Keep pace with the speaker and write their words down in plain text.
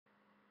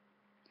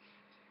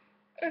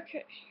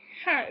Okay,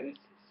 hi, this is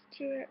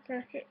Juliet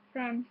Burkett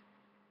from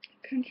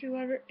Country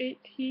Lover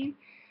 18.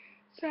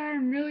 Sorry,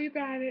 I'm really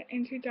bad at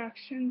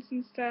introductions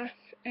and stuff,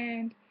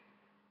 and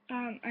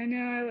I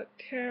know I look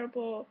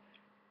terrible.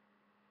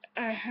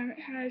 I haven't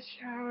had a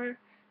shower.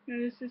 No,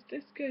 this is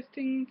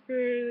disgusting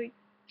for like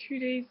 2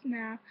 days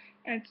now,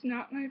 and it's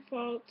not my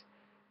fault.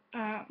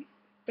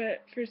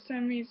 But for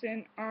some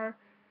reason,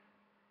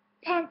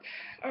 pump,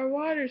 our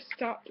water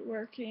stopped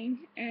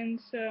working, and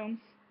so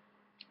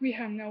we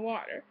have no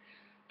water.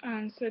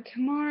 So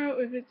tomorrow,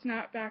 if it's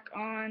not back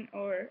on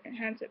or it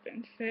hasn't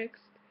been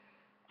fixed,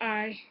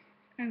 I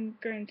am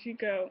going to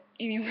go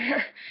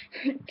anywhere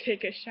and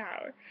take a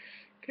shower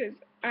because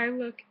I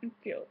look and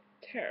feel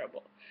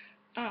terrible.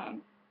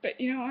 But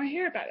you don't want to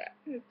hear about that.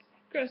 It's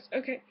gross.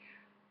 Okay.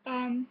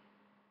 I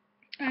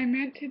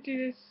meant to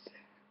do this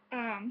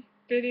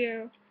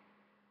video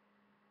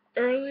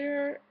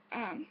earlier.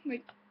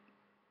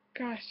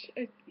 Gosh,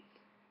 I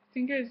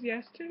think it was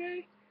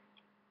yesterday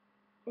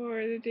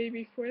or the day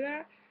before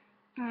that.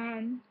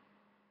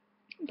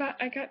 But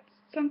I got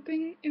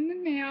something in the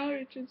mail,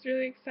 which is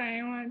really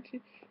exciting. I wanted to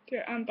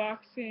do an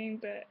unboxing,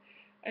 but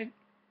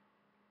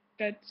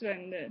that's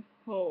when the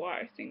whole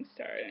water thing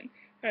started.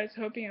 I was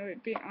hoping it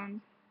would be on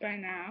by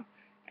now,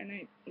 and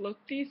it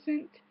looked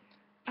decent.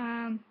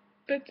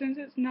 But since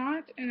it's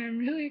not, and I'm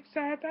really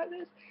excited about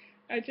this,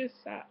 I just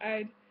thought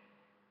I'd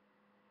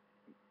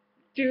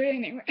do it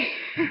anyway.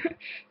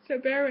 So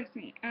bear with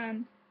me.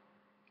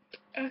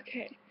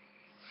 Okay.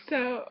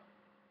 So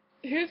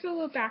here's a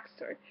little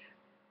backstory.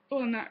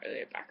 Well, not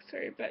really a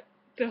backstory, but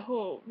the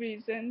whole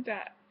reason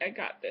that I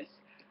got this.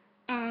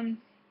 I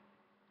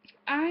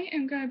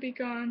am going to be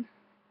gone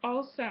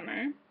all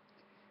summer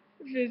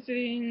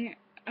visiting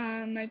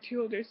my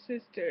two older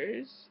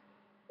sisters,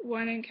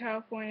 one in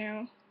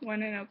California,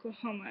 one in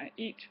Oklahoma,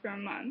 each for a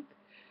month.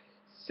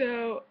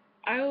 So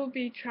I will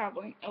be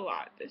traveling a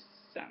lot this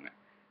summer.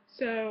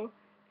 So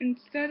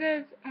instead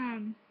of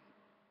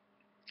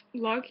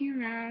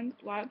lugging around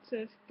lots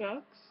of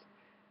books,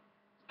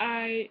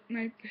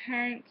 my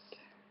parents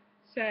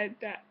said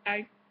that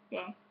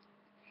well,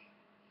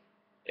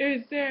 it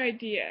was their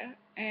idea,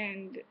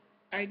 and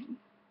I,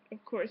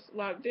 of course,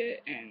 loved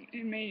it, and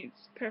it made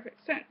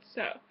perfect sense.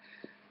 So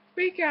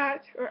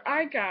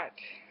I got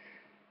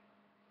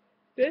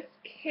this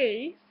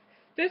case.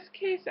 This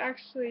case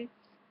actually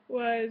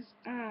was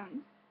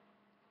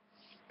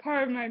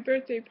part of my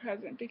birthday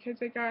present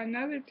because I got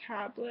another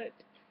tablet.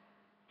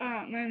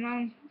 My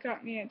mom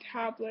got me a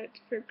tablet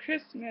for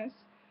Christmas,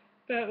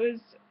 but it was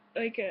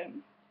like a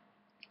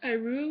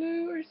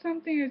Rulu or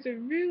something. It was a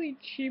really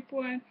cheap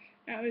one.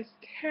 It was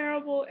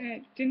terrible, and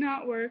it did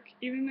not work,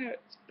 even though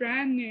it's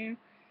brand new.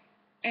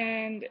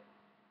 And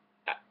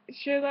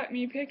she let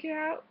me pick it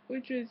out,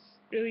 which was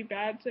really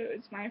bad, so it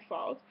was my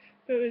fault.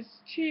 But it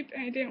was cheap,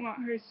 and I didn't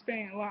want her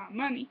spending a lot of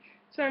money.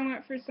 So I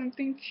went for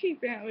something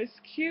cheap, and it was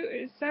cute.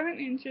 It was 7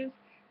 inches,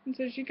 and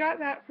so she got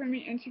that for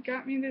me, and she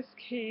got me this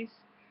case.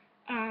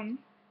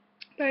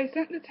 But I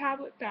sent the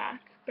tablet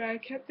back, but I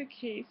kept the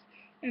case.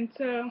 And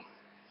so,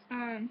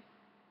 I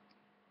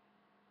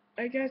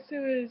guess it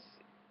was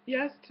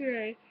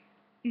yesterday,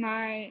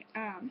 my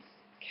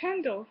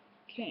Kindle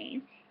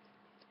came,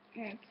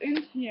 and it's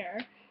in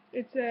here.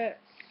 It's a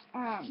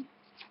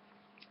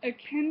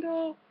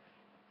Kindle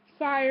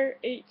Fire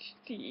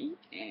HD,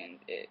 and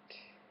it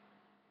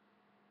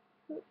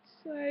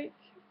looks like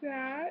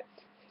that.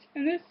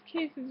 And this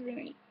case is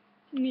really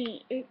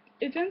neat. It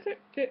doesn't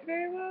fit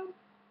very well.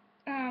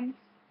 I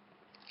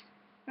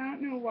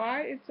don't know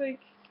why. It's like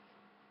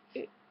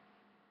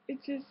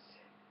it's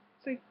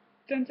like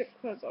doesn't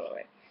close all the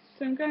way.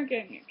 So I'm gonna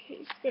get a new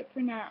case, but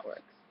for now it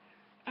works.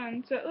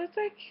 So it looks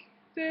like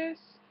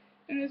this,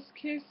 and this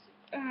case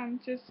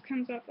just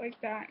comes up like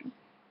that, and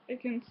it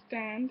can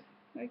stand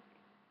like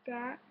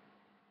that,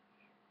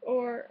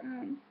 or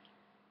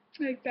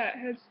like that. It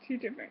has 2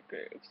 different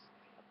grooves,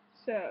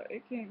 so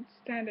it can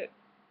stand at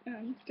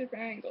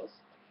different angles.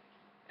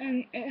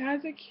 And it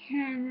has a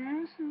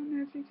camera. I don't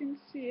know if you can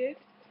see it.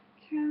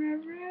 Camera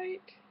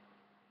right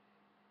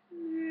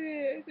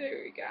there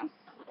we go.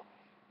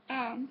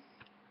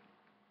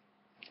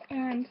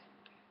 And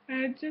I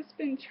had just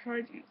been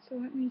charging it, so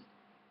let me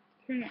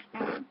turn it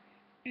on.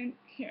 And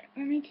here,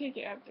 let me take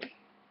it out of the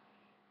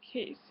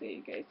case so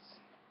you guys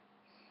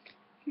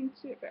can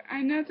see it. But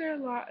I know there are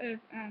a lot of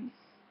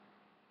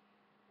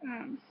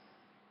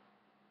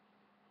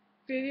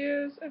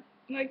videos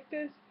like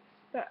this,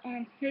 but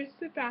here's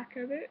the back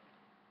of it,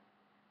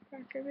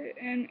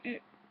 and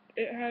it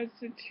has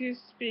the 2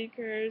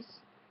 speakers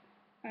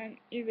on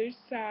either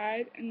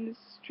side, and the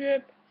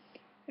strip,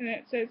 and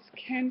it says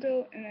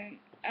Kindle and then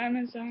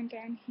Amazon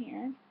down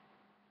here.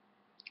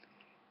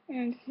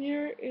 And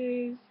here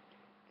is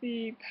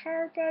the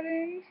power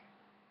button,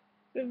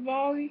 the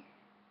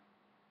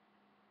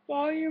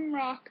volume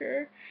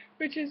rocker,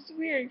 which is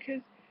weird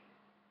because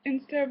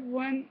instead of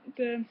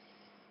the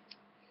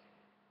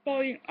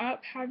volume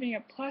up having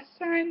a plus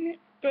sign,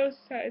 both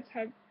sides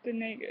have the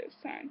negative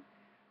sign.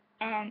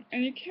 And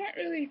you can't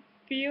really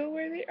feel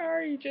where they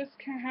are. You just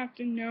kind of have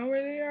to know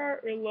where they are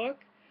or look.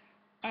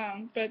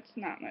 But it's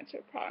not much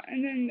of a problem.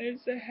 And then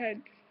there's the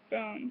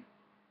headphone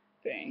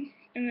thing.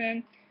 And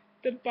then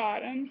the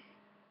bottom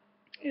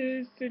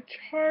is the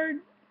charger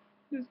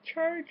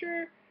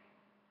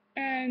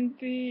and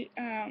the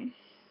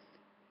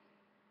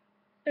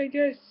I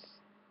guess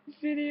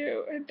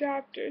video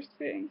adapter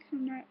thing.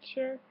 I'm not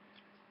sure.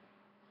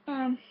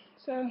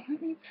 So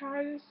let me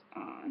power this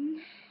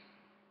on.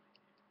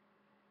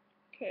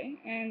 Okay,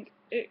 and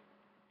it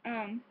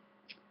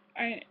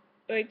I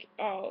like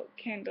all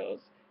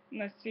Kindles,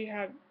 unless you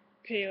have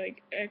pay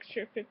like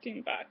extra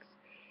 15 bucks.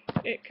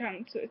 It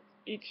comes with,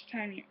 each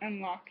time you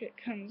unlock it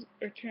comes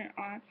or turn it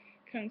on,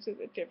 comes with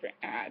a different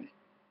ad.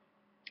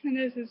 And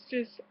this is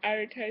just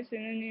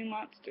advertising the new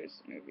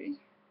Monsters movie.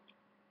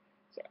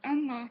 So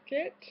unlock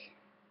it.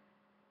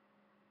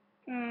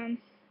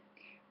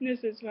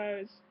 This is what I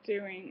was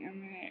doing a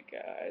minute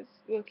ago. I was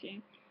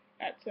looking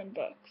at some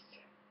books.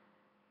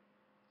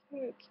 So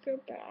let's go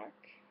back.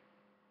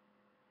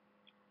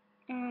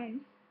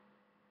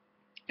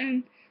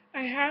 And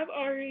I have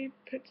already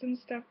put some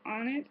stuff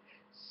on it,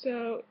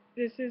 so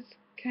this is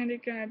kind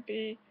of gonna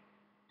be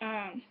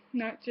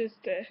not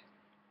just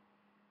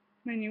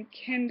my new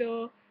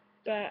Kindle,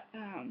 but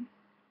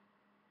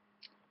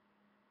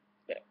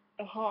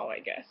a haul, I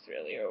guess,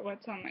 really, or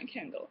what's on my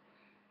Kindle.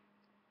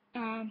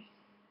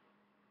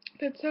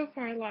 But so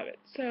far I love it.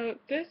 So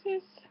this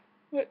is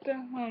what the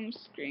home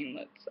screen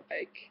looks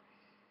like.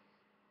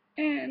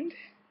 And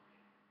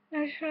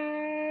I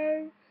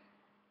have,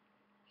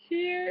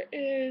 here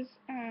is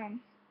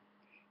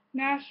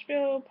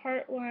Nashville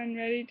Part 1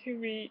 Ready to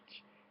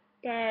Reach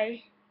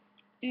by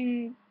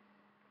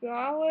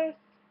Ingalice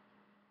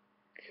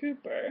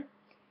Cooper.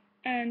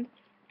 And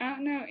I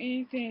don't know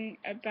anything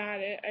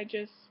about it.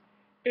 It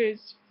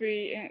was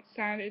free and it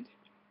sounded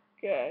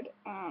good.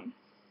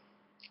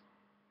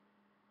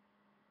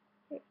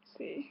 Let's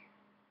see.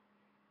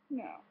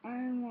 No,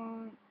 I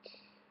want,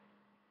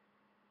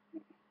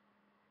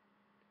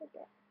 go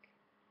back.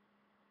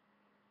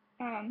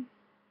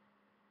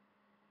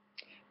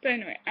 But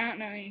anyway, I don't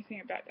know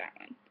anything about that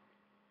one.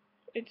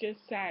 It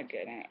just sounded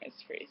good and it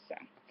was free, so.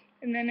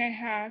 And then I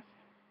have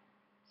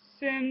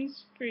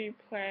Sims Free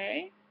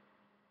Play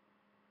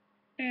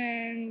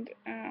and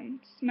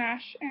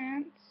Smash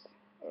Ants.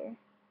 Or,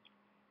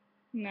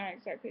 I'm not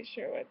exactly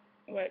sure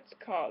what it's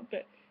called,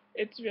 but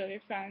it's really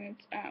fun.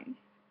 It's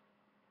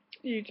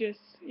you just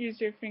use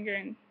your finger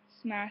and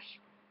smash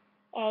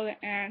all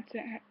the ants. It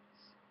has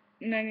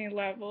many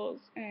levels,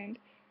 and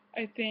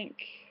I think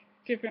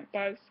different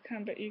bugs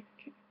come, but you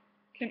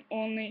can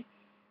only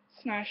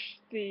smash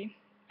the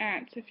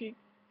ants. If you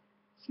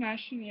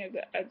smash any of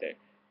the other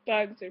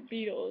bugs or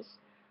beetles,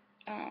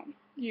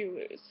 you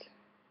lose.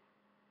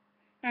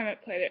 I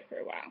haven't played it for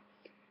a while.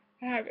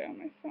 I have it on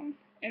my phone.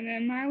 And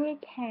then My Little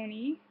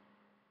Pony,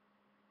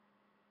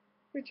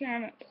 which I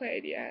haven't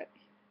played yet.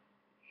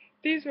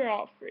 These were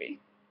all free.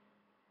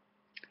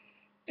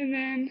 And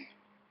then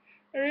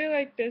I really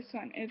like this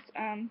one. It's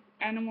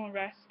Animal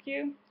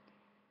Rescue.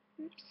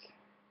 Oops.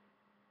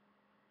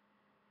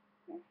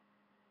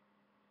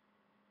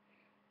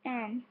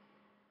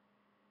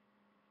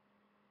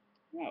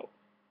 No.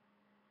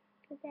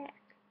 Go back.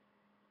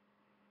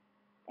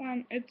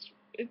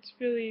 It's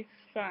really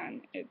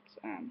fun. It's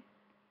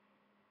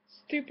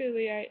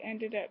stupidly I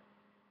ended up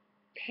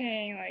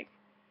paying like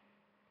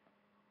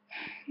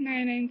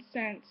 99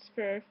 cents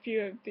for a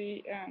few of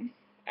the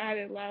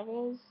added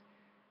levels,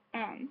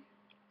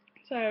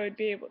 so I would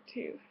be able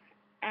to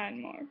add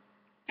more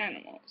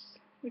animals,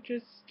 which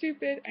was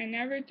stupid. I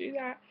never do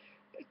that,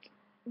 but it's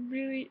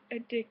really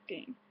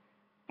addicting.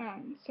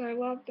 So I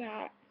love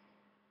that.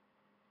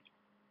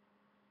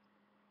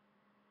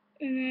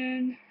 And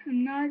then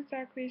I'm not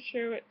exactly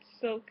sure what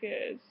Silk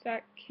is.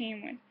 That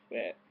came with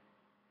it.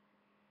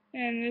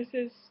 And this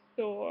is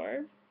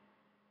Thor,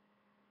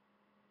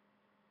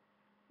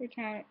 which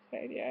I haven't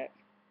played yet.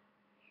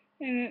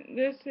 And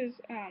this is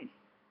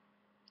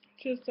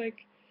just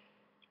like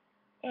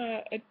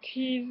a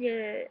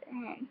teaser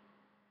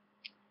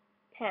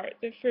part,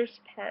 the first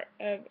part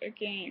of a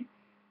game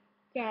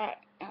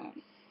that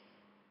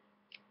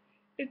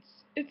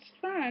it's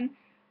fun.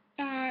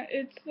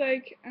 It's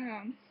like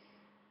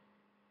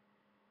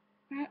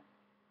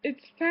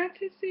it's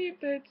fantasy,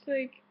 but it's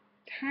like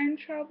time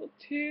travel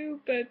too,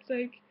 but it's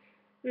like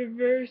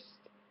reversed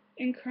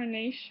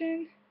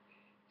incarnation.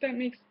 If that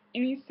makes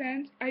any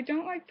sense. I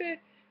don't like the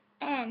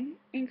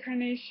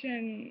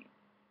incarnation,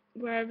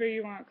 whatever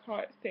you want to call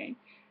it, thing.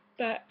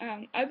 But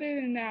other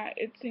than that,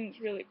 it seems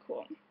really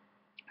cool.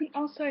 And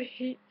also, I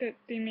hate that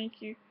they make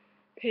you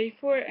pay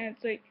for it, and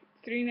it's like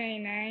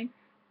 $3.99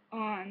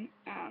 on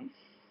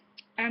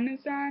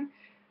Amazon,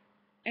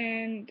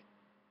 and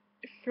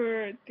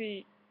for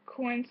the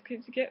coins,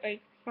 because you get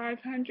like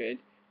 500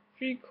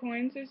 free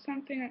coins or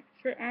something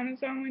for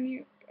Amazon when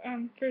you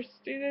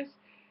first do this.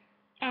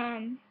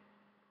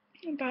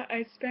 But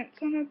I spent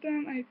some of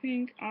them, I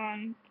think,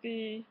 on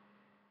the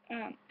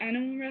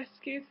animal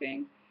rescue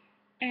thing,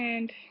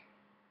 and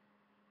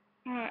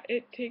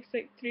it takes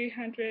like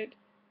 300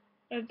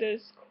 of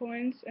those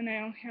coins, and I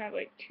only have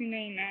like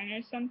 $2.99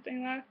 or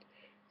something left,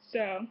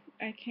 so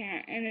I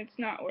can't, and it's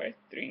not worth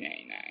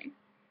 $3.99.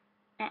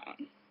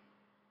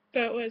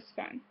 But it was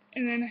fun.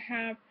 And then I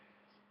have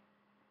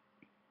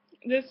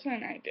this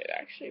one I did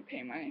actually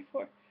pay money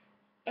for.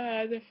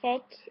 The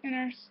Fault in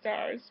Our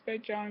Stars by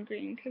John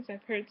Green, because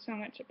I've heard so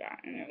much about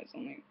it, and it was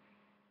only,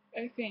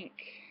 I think,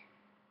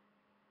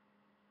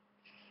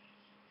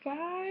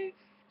 $5.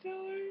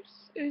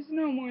 It was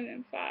no more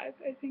than 5.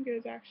 I think it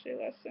was actually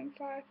less than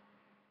 5.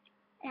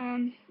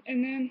 And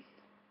then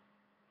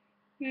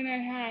I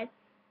have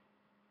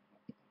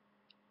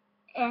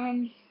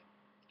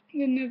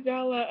the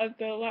novella of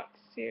the Lux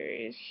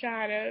series,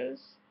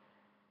 Shadows,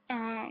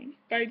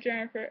 by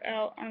Jennifer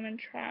L.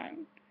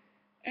 Armentrout.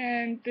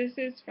 And this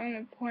is from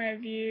the point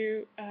of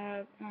view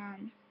of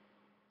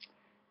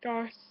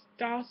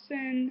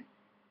Dawson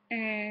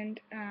and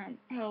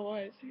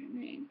what is her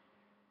name?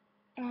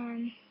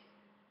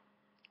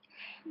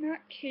 Not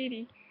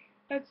Katie.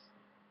 That's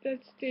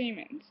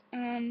Damon's.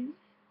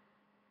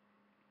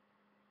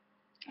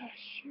 Oh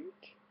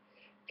shoot,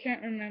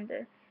 can't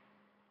remember.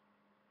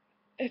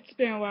 It's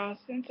been a while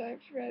since I've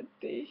read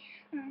the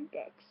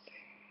books.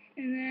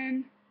 And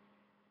then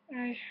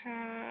I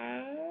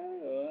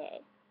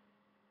have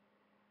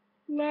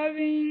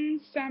Loving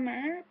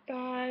Summer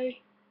by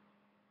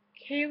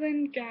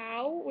Kaylin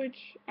Gao,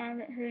 which I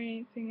haven't heard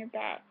anything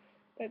about,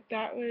 but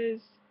that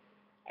was,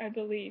 I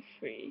believe,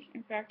 free.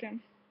 In fact,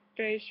 I'm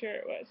very sure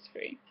it was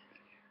free.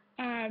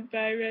 But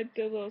I read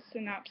the little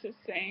synopsis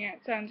saying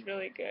it sounds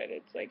really good.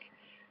 It's like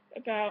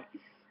about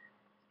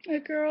a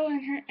girl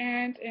and her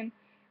aunt and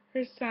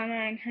her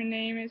summer, and her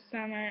name is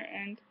Summer,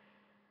 and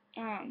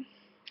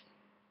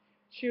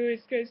she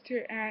always goes to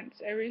her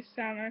aunt's every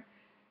summer,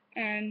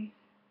 and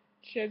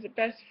she has a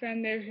best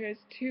friend there who has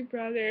 2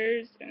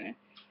 brothers, and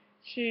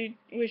she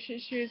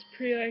wishes she was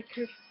pretty like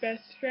her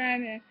best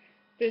friend. And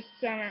this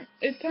summer,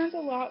 it sounds a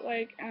lot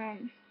like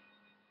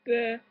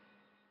the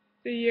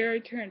year I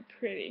turned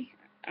pretty,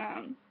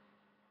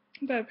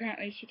 but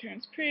apparently she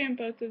turns pretty,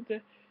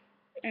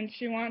 and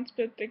she wants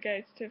both the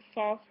guys to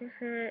fall for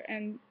her,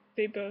 and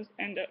they both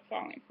end up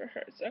falling for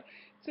her. So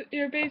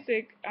your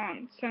basic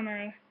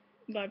summer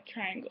love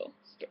triangle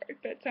story,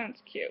 but it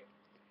sounds cute.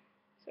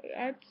 So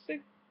that's the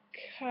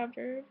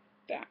cover of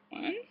that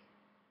one.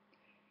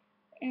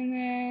 And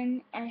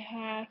then I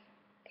have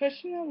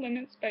Pushing the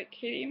Limits by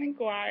Katie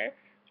McGuire,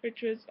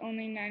 which was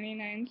only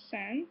 99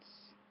 cents.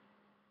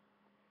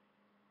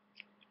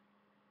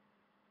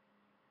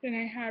 Then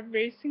I have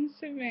Racing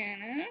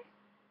Savannah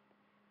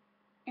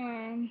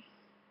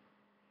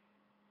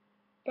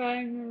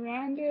by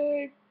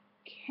Miranda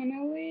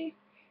Kennelly,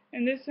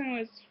 and this one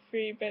was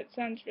free, but it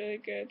sounds really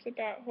good. It's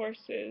about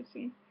horses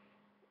and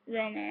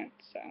romance,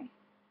 so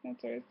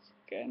that's always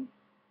good.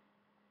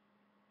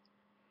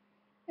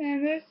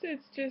 And this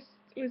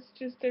was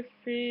just a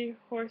free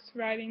horse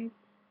riding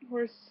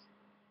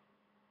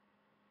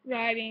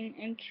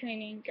and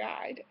training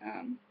guide.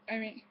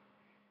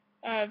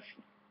 Of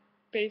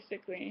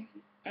basically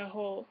a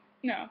whole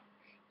I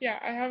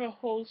have a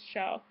whole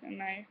shelf in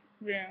my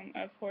room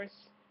of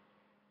horse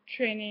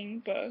training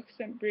books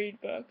and breed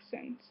books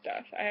and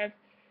stuff. I have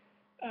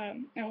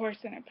a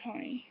horse and a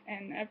pony,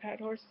 and I've had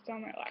horses all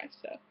my life,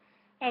 so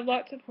I have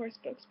lots of horse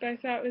books, but I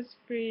thought it was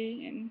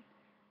free, and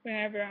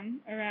whenever I'm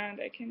around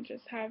I can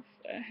just have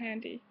a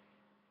handy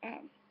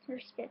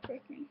horse book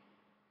with me.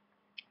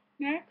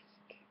 Next,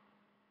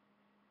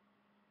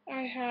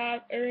 I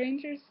have A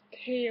Ranger's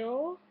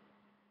Tale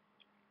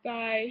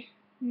by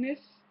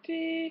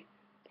Misty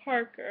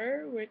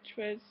Parker, which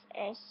was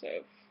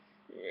also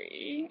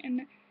free,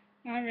 and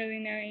I don't really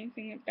know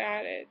anything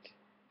about it.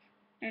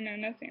 I know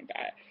nothing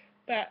about it,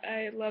 but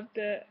I love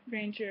the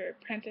Ranger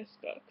Apprentice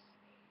books,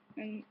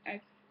 and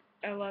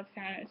I love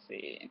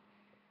fantasy.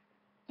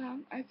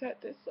 I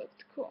thought this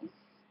looked cool.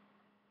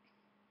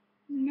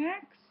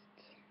 Next,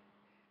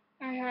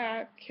 I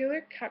have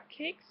Killer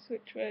Cupcakes,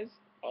 which was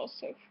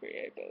also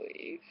free, I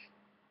believe.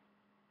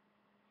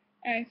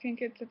 And I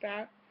think it's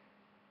about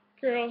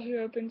a girl who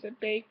opens a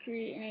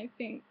bakery, and I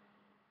think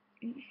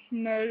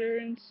murder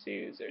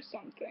ensues or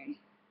something.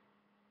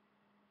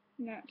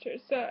 I'm not sure.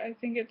 So I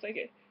think it's like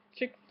a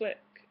chick flick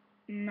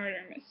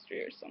murder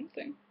mystery or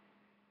something.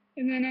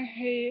 And then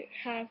I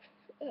have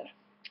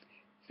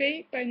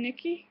Fate by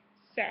Nikki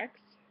Sachs.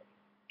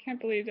 Can't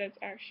believe that's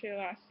actually a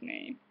last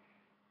name.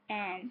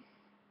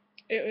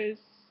 It was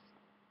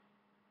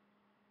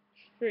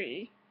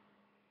free,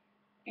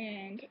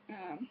 and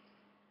I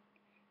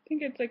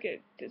think it's like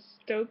a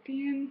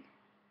dystopian.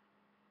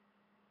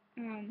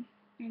 I'm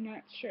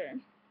not sure.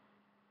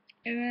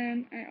 And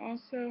then I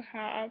also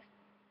have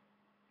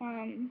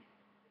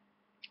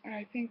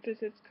I think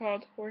this is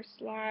called Horse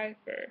Life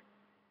or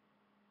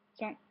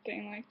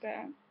something like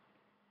that.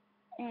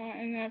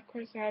 And then of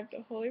course I have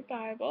the Holy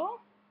Bible.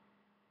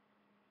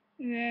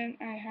 And then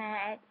I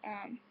have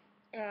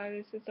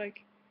this is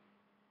like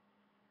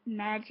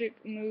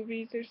Magic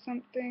Movies or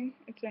something.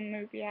 It's a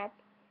movie app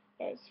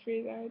that was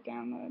free that I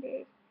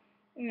downloaded.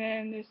 And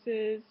then this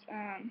is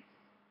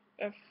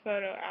a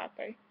photo app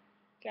I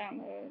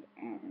downloaded.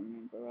 I don't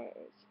remember what it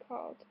was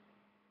called.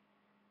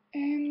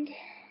 And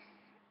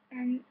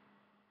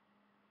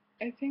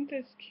I think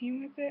this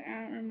came with it.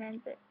 I don't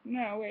remember.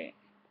 No, wait.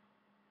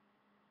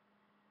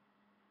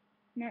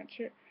 Not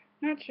sure.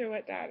 Not sure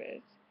what that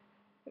is.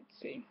 Let's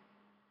see.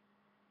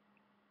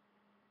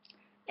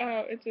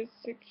 Oh, it's a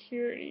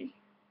security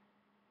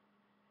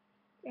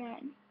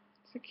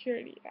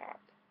app.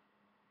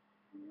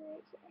 What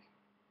is it?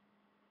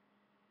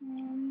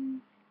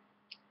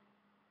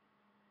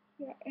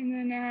 Yeah, and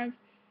then I have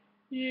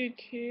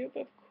YouTube,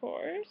 of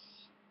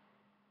course.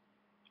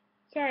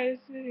 Sorry,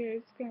 this video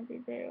is going to be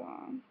very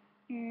long.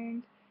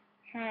 And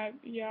have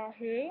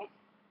Yahoo.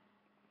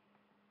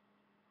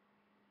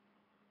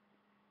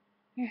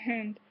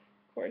 And,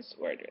 of course,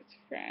 Word with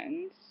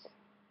Friends.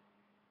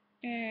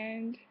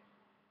 And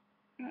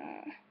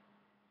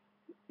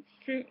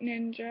Fruit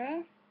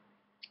Ninja.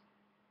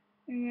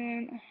 And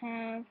then I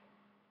have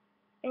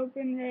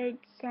Open Road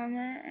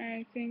Summer. And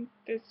I think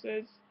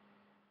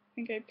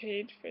I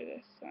paid for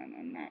this one.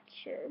 I'm not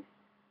sure.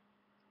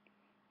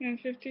 And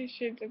 50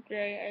 Shades of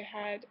Grey I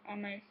had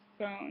on my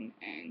phone,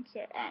 and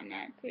so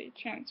automatically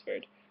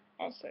transferred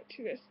also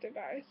to this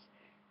device.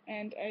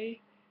 And I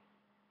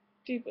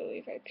do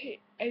believe I paid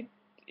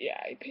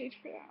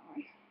for that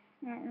one.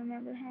 I don't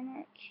remember how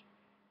much.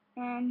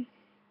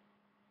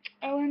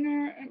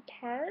 Eleanor and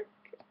Park,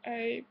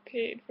 I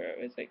paid for it.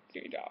 It was like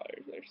 $3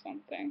 or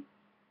something.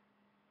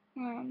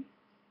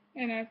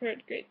 And I've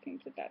heard great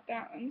things about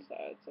that one, so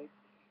it's like,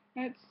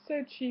 that's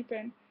so cheap,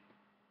 and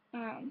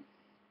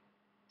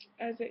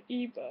as an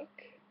ebook,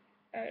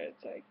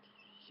 it's like,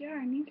 yeah,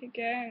 I need to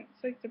get it.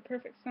 It's like the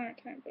perfect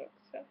summertime book.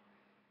 So,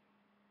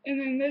 and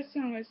then this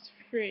one was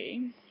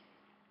free,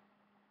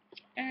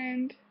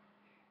 and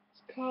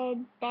it's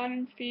called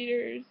Bottom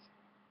Feeder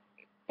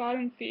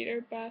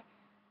by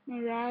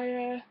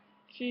Mariah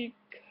G.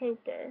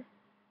 Cooper.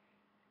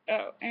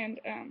 Oh, and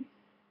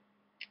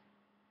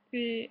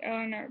the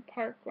Eleanor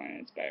Park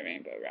one is by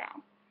Rainbow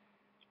Rowell.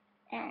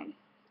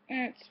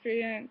 And it's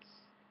free, and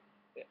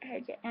it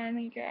has an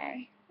army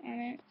guy on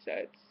it, so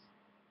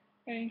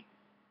I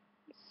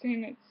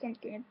assume it's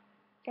something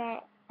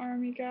about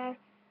army guy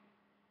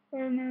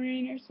or a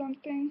marine or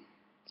something.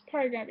 It's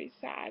probably gonna be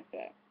sad,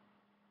 but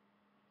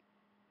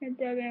my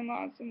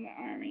brother-in-law's in the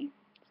army,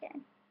 so.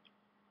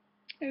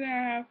 And then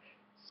I have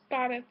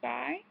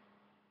Spotify,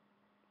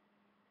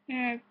 and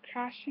I have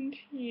Crash Into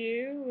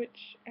You,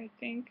 which I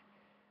think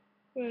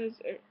was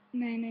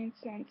 99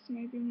 cents,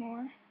 maybe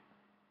more.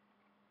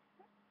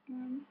 I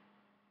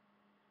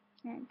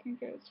don't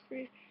think it was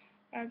free.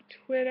 I have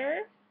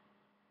Twitter.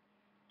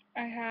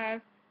 I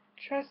have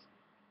Trust,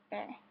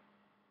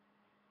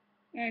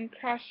 and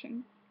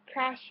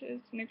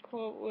Crashes,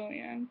 Nicole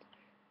Williams.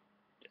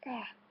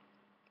 I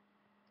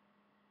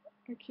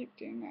keep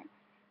doing that.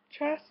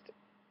 Trust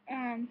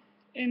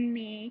in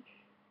Me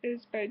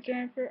is by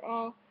Jennifer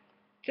L.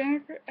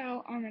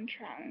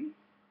 Armentrout.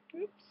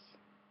 Oops.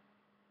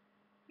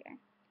 Yeah.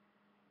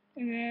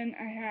 And then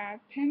I have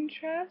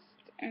Pinterest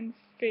and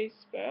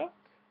Facebook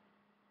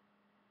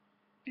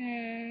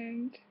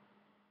and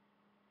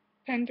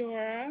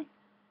Pandora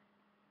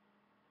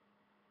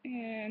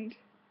and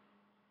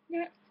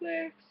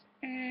Netflix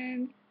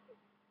and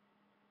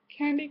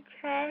Candy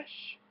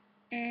Crush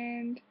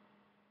and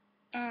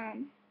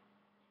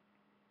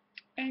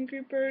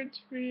Angry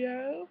Birds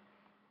Rio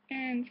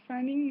and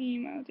Finding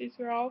Nemo. These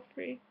are all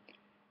free.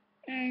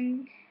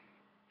 And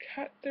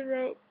Cut the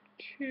Rope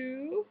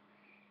 2.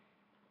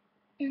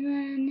 And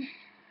then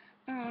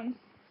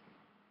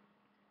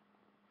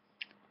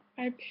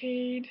I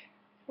paid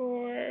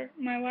for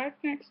My Life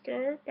Next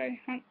Door by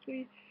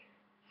Huntley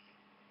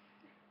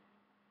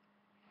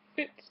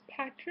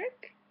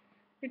Fitzpatrick,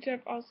 which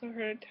I've also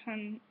heard a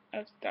ton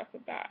of stuff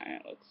about, and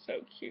it looks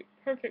so cute.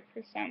 Perfect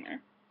for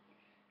summer.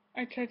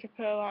 I tried to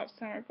put a lot of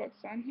summer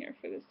books on here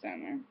for the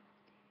summer.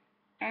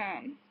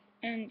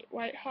 And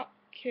White Hot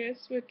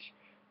Kiss, which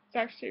is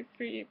actually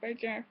free by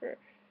Jennifer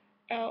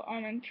L.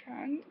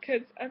 Armentrout,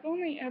 because I've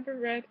only ever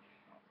read,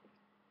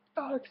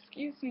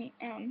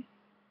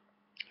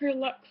 her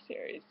Lux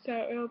series,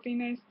 so it'll be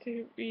nice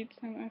to read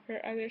some of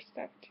her other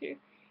stuff too.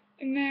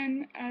 And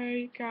then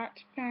I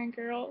got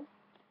Fangirl,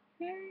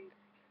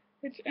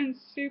 which I'm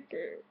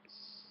super,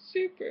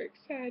 super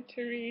excited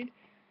to read,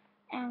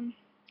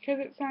 because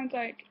it sounds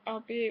like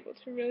I'll be able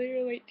to really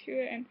relate to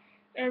it, and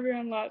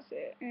everyone loves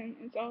it, and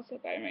it's also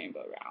by Rainbow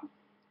Rowell.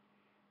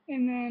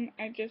 And then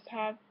I just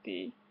have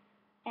the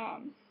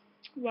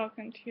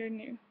Welcome to Your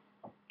New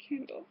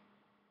Kindle.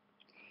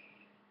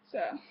 So,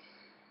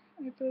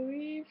 I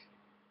believe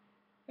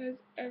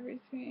that's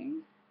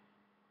everything.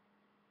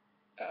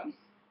 Oh.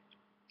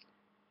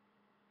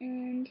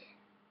 And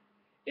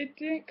it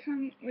didn't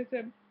come with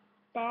a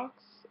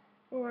box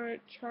or a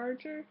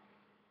charger.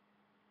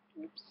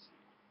 Oops.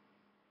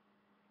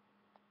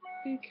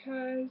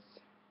 Because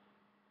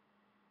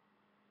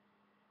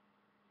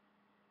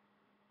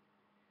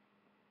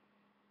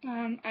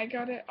I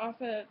got it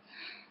off of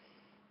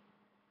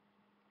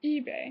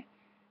eBay,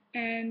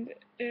 and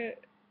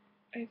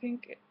I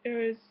think it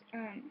was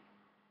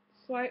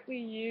slightly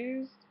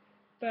used,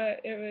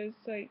 but it was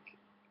like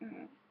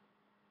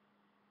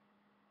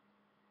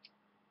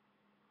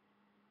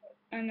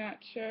I'm not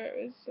sure,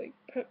 it was like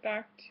put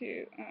back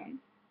to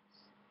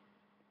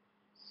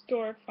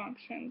store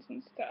functions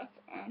and stuff.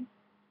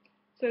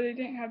 So they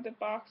didn't have the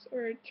box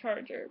or a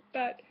charger,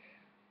 but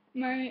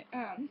my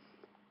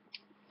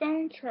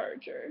phone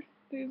charger,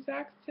 the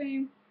exact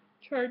same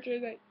charger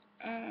that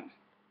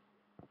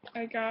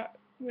I got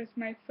with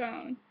my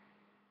phone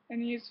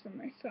and use for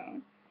my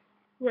phone,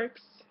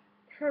 works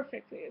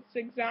perfectly. It's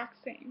the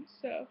exact same,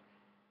 so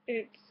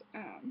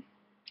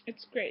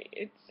it's great.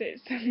 It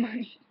saves some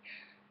money.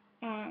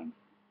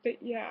 But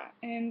yeah,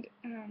 and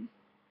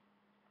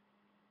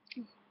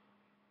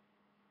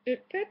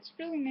it fits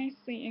really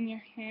nicely in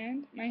your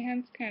hand. My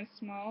hand's kind of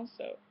small,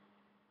 so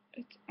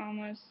it's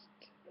almost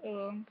a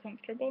little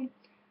uncomfortable.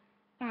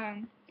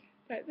 But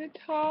at the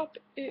top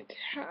it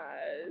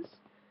has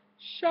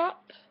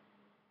shop,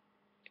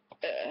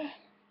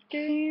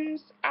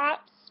 games,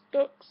 apps,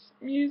 books,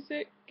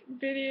 music,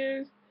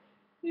 videos,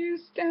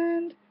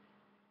 newsstand,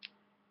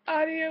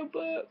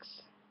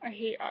 audiobooks. I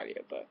hate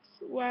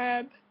audiobooks.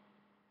 Web,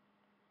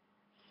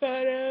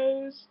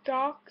 photos,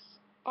 docs,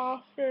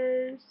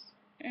 offers,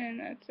 and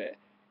that's it.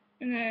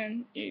 And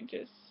then you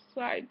just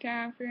slide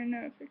down for your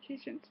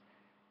notifications.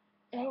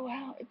 Oh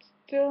wow, it's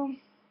still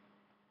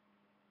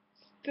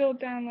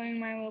downloading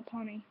My Little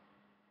Pony.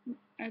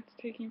 It's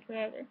taking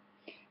forever.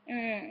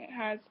 And it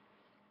has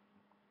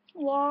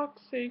lock,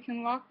 so you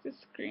can lock the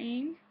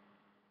screen.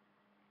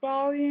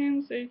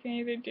 Volume, so you can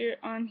either do it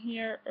on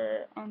here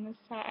or on the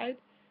side.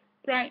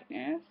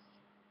 Brightness,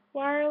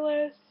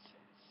 wireless,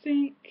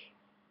 sync,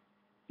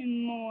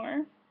 and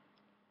more.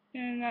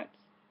 And that's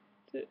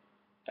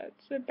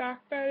the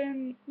back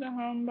button, the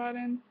home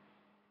button,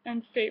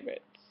 and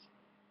favorites.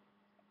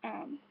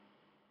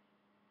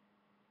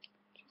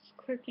 Just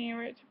clicking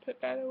over it to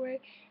put that away.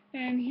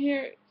 And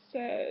here it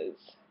says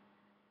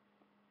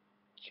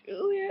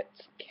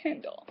Juliet's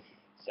Kindle.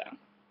 So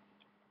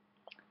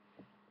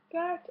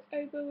that,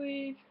 I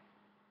believe,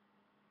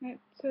 it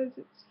says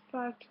it's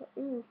 5:12.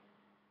 Ooh,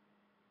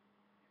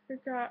 I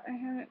forgot I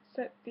haven't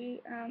set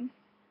the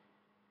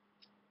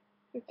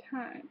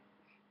time.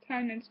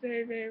 Time is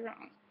very, very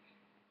wrong.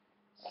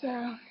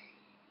 So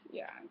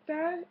yeah,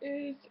 that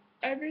is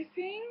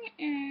everything,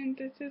 and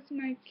this is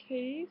my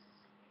case,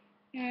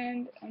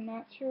 and I'm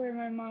not sure where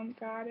my mom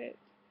got it.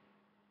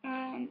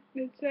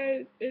 It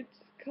says it's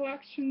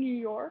Collection New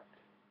York.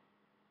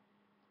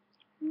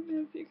 I don't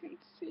know if you can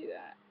see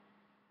that.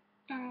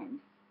 And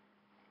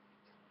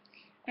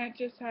it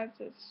just has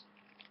this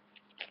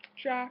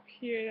strap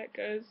here that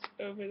goes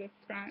over the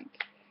front,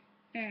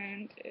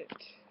 and it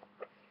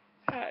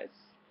has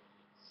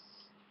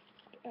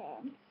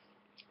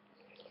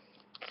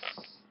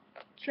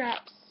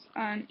straps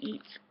on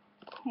each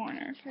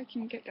corner. If I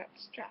can get that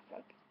strap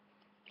up,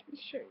 I'm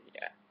sure,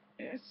 yeah.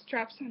 It has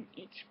straps on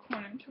each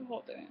corner to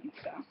hold it in,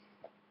 so.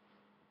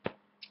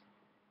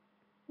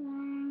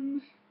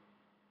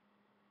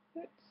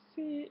 Let's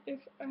see if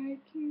I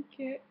can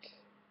get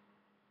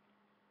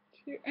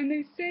to, and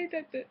they say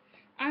that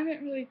I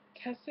haven't really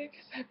tested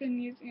because I've been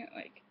using it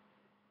like,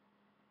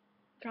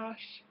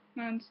 gosh,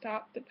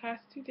 non-stop the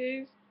past 2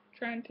 days,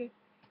 trying to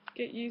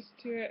get used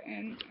to it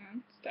and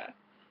stuff.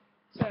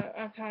 So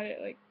I've had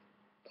it like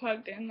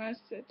plugged in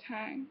most of the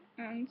time.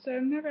 So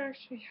I've never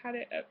actually had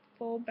it at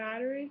full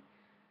battery,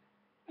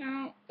 I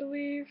don't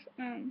believe.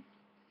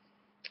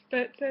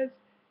 But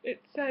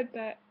it said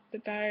that the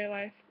battery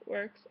life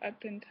works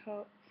up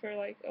until for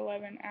like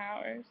 11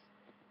 hours.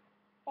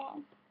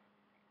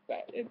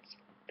 But it's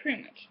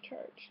pretty much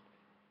charged.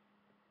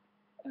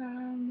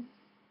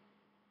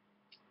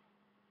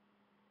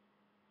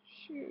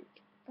 Shoot.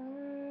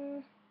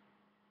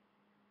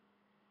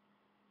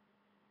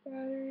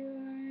 Battery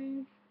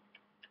life.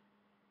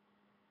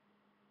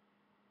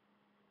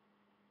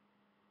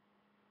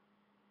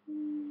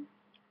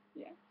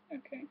 Yeah,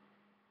 okay.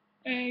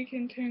 And you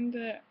can turn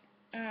the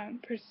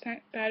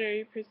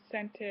battery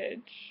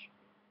percentage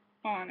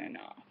on and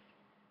off.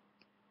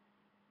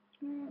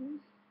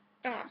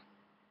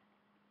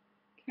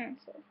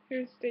 Cancel.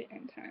 Here's date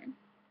and time.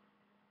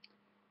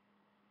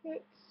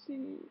 Let's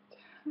see.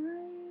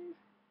 Time.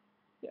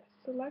 Yes,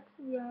 select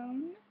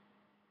zone.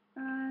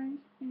 I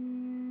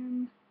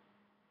am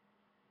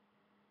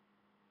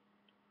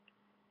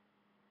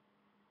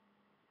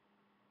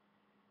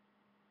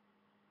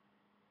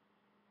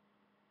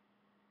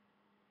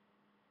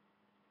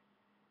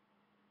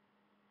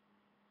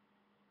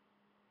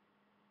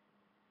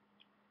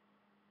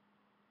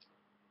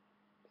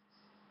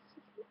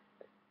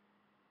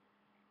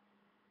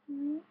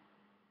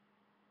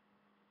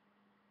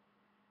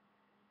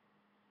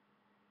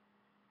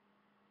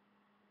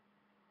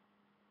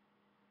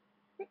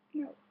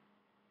no.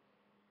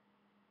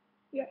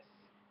 Yes.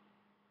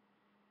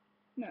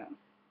 No.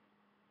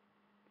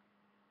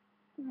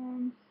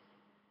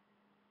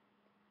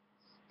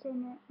 Still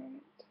not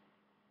right.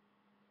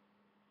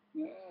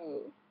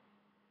 No.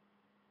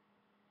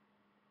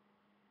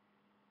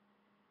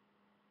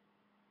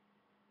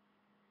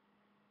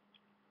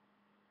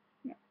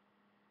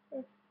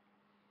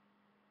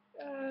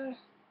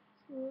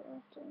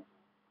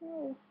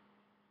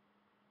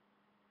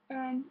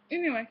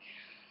 Anyway,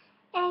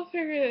 I'll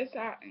figure this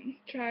out and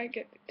try to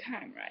get the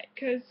time right,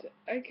 because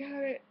I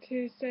got it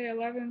to say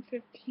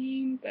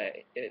 11:15,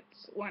 but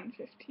it's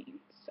 1:15,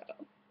 so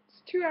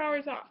it's 2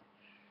 hours off.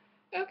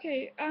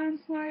 Okay,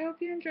 well, I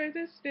hope you enjoyed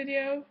this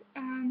video.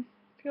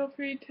 Feel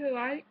free to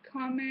like,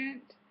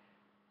 comment,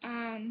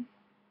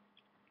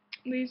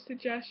 leave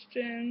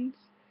suggestions,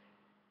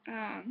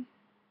 um,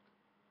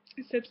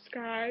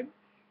 subscribe,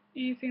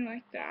 anything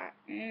like that,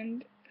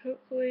 and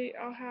hopefully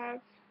I'll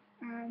have,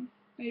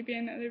 maybe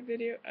another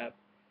video up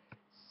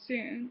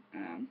soon.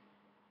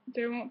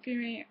 There won't be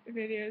many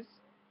videos,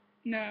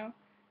 no.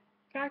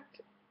 In fact,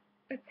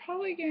 I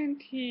probably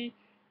guarantee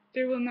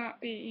there will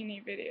not be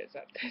any videos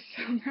up this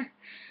summer.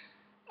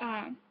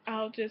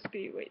 I'll just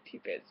be way too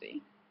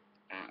busy.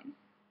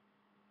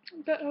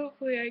 But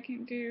hopefully I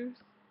can do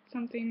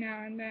something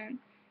now and then,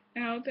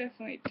 and I'll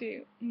definitely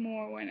do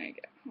more when I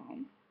get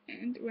home,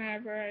 and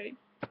whenever I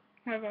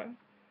have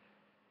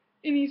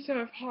any sort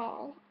of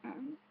haul.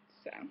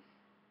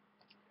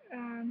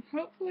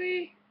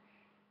 Hopefully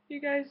you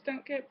guys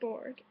don't get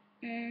bored,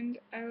 and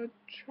I will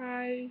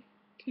try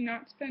to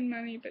not spend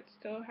money but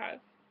still have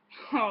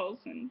hauls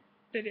and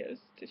videos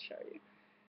to show you.